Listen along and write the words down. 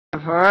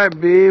Alright,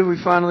 B, we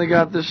finally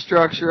got this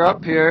structure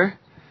up here.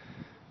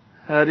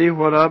 Hetty,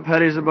 what up?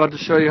 Hetty's about to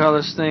show you how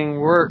this thing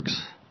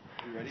works.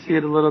 See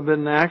it a little bit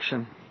in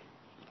action.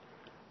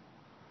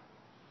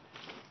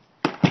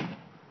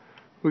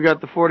 We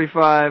got the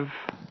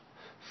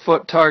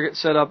 45-foot target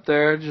set up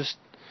there, just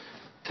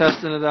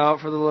testing it out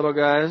for the little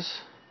guys.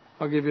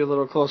 I'll give you a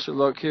little closer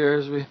look here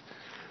as we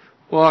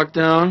walk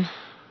down.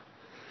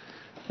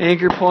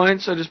 Anchor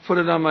points, I just put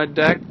it on my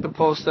deck, the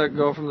posts that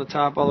go from the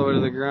top all the way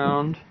to the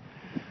ground.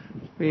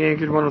 We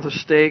anchored one with a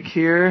stake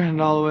here and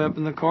all the way up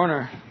in the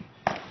corner.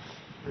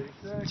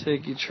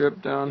 Take you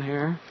trip down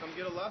here. Come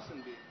get a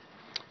lesson, B.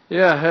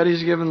 Yeah,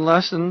 Hetty's giving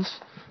lessons.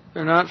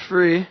 They're not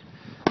free.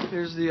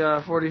 Here's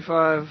the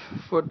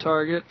 45-foot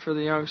target for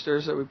the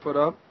youngsters that we put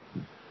up.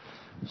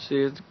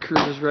 See, the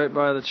crew is right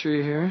by the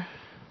tree here.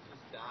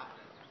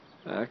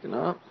 Backing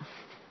up.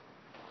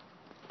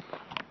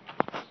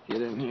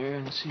 Get in here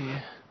and see.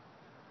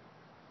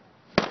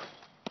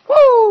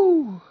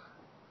 Woo!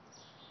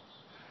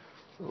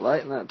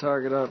 Lighten that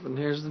target up, and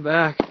here's the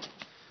back.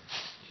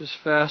 Just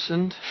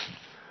fastened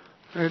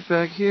right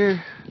back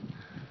here.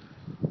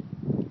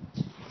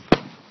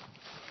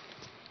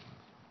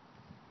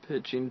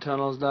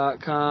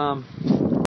 pitchingtunnels.com